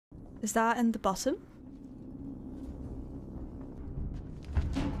Is that in the bottom?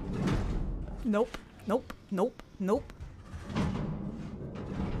 Nope. Nope. Nope. Nope.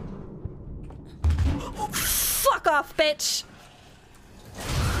 Fuck off, bitch!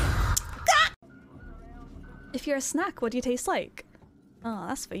 Ah! If you're a snack, what do you taste like? Oh,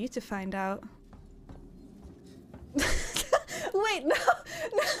 that's for you to find out. Wait, no!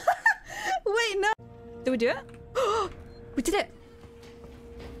 No! Wait, no! Did we do it? We did it!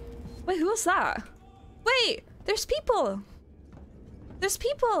 Wait, who was that? Wait! There's people! There's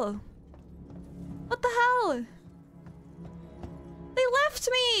people! What the hell? They left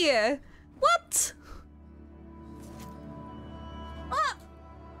me! What? What?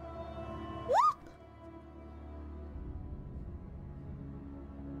 What?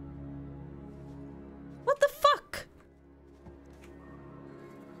 What the fuck?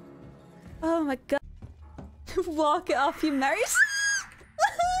 Oh my god. Walk it off, you Marys.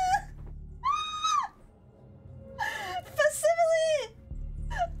 Facsimile!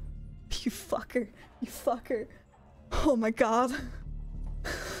 You fucker. You fucker. Oh my god.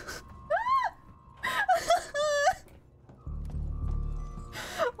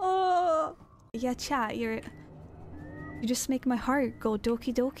 Oh. Yeah, chat, you just make my heart go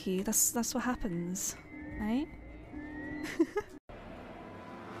doki doki. That's what happens. Right?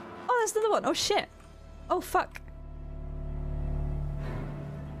 Oh, there's another one. Oh shit. Oh fuck.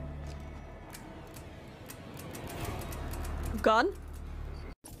 Gone?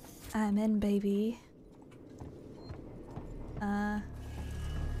 I'm in, baby. That's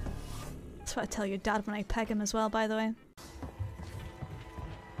what I tell your dad when I peg him as well, by the way.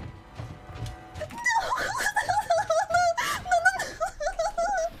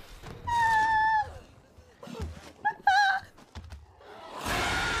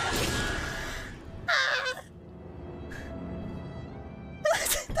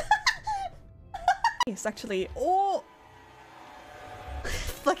 It's actually— oh!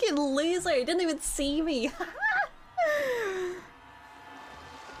 Fucking loser! He didn't even see me!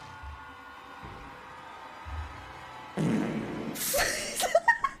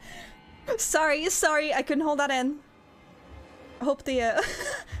 Sorry, I couldn't hold that in. I hope the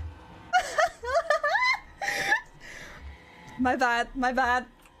My bad.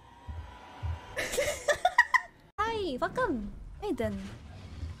 Hi, welcome! Maiden.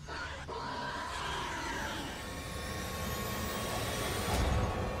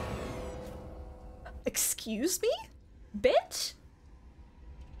 Excuse me? Bitch?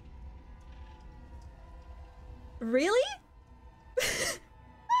 Really?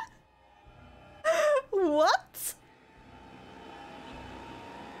 What?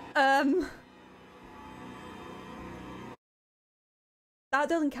 That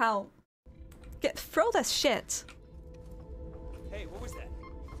doesn't count. Throw that shit. Hey, what was that?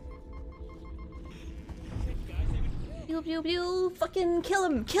 Pew pew pew! Fucking kill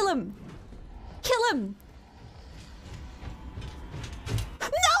him! Kill him! Kill him! No!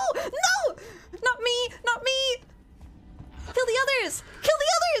 No! Not me! Not me! Kill the others! Kill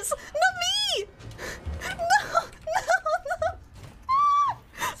the others! Not me! No! No! No! Ah!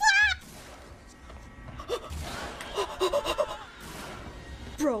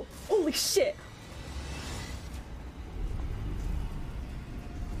 Bro, holy shit!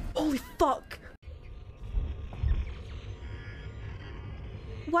 Holy fuck!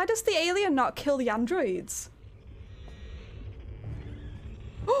 Why does the alien not kill the androids?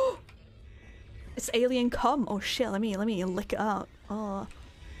 Oh! It's alien cum. Oh shit, let me lick it up. Oh.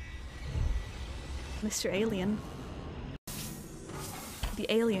 Mr. Alien. The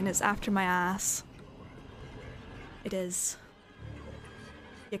alien is after my ass. It is.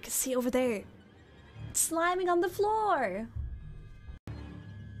 You can see over there. It's sliming on the floor.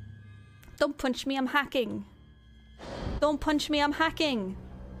 Don't punch me, I'm hacking. Don't punch me, I'm hacking.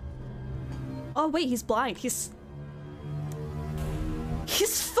 Oh wait, he's blind. He's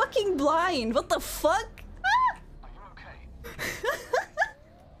fucking blind. What the fuck? Ah! Are you okay?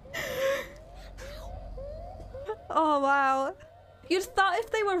 Oh wow. You'd thought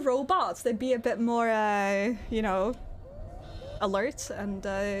if they were robots, they'd be a bit more, you know, alert and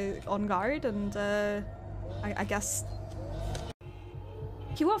on guard, and I guess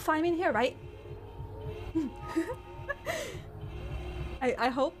he won't find me in here, right? I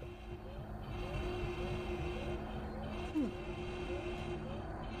hope.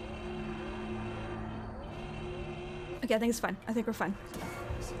 Okay, I think it's fine. I think we're fine.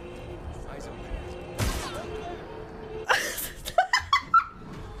 Eyes open.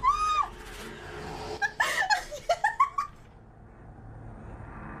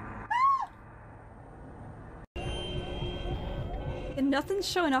 nothing's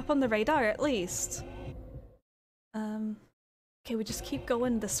showing up on the radar at least. Okay, we just keep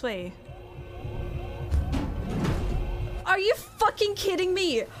going this way. Are you fucking kidding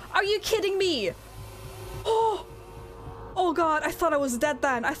me? Are you kidding me? Oh! Oh god, I thought I was dead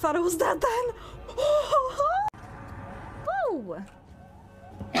then. I thought I was dead then. Whoa!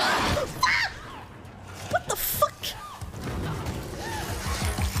 What the fuck?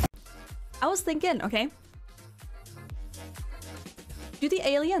 I was thinking, okay. Do the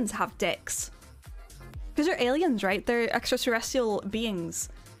aliens have dicks? Because they're aliens, right? They're extraterrestrial beings.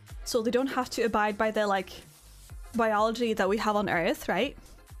 So they don't have to abide by the, like, biology that we have on Earth, right?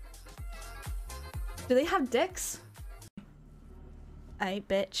 Do they have dicks? Aight,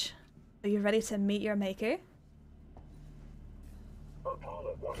 bitch. Are you ready to meet your maker?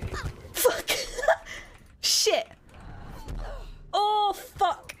 Fuck! Shit! Oh,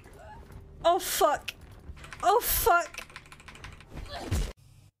 fuck! Oh, fuck! Oh, fuck!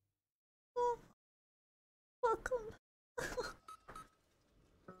 Oh, welcome.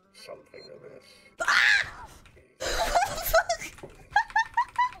 Something amiss. Ah! Fuck!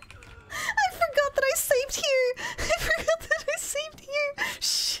 I forgot that I saved here! I forgot that I saved here!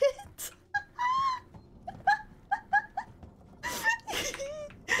 Shit!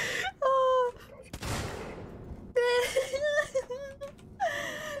 Oh.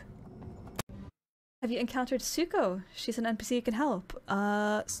 Have you encountered Suko? She's an NPC who can help.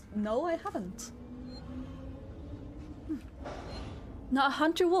 No, I haven't. Not a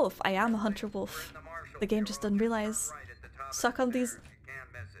hunter wolf. I am a hunter wolf. The game just didn't realize. Suck on these.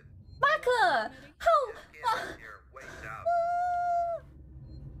 Maka! How?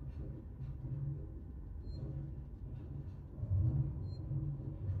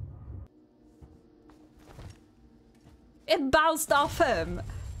 It bounced off him.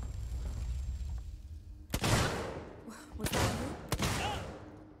 What?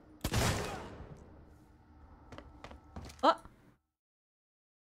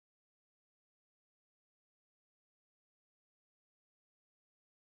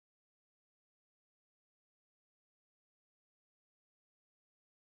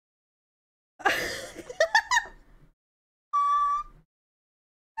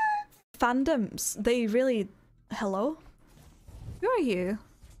 Fandoms, they really... Hello? Who are you?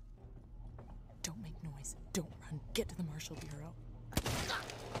 Don't make noise. Don't run. Get to the Marshal Bureau.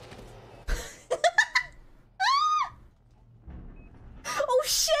 Oh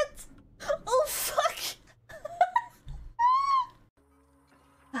shit! Oh fuck!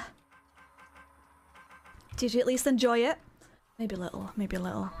 Did you at least enjoy it? Maybe a little, maybe a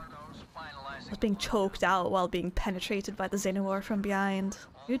little. I was being choked out while being penetrated by the Xenomorph from behind.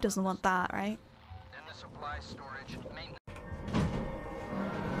 Who doesn't want that, right? In the supply storage main.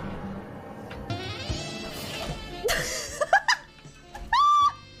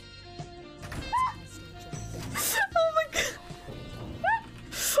 Oh my god!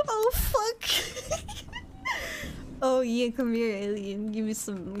 Oh fuck! Oh yeah, come here, alien. Give me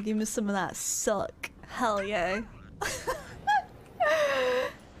some of that suck. Hell yeah.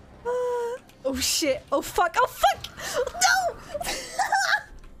 Oh shit! Oh fuck! Oh fuck! No!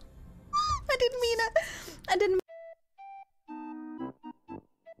 I didn't mean it. I didn't mean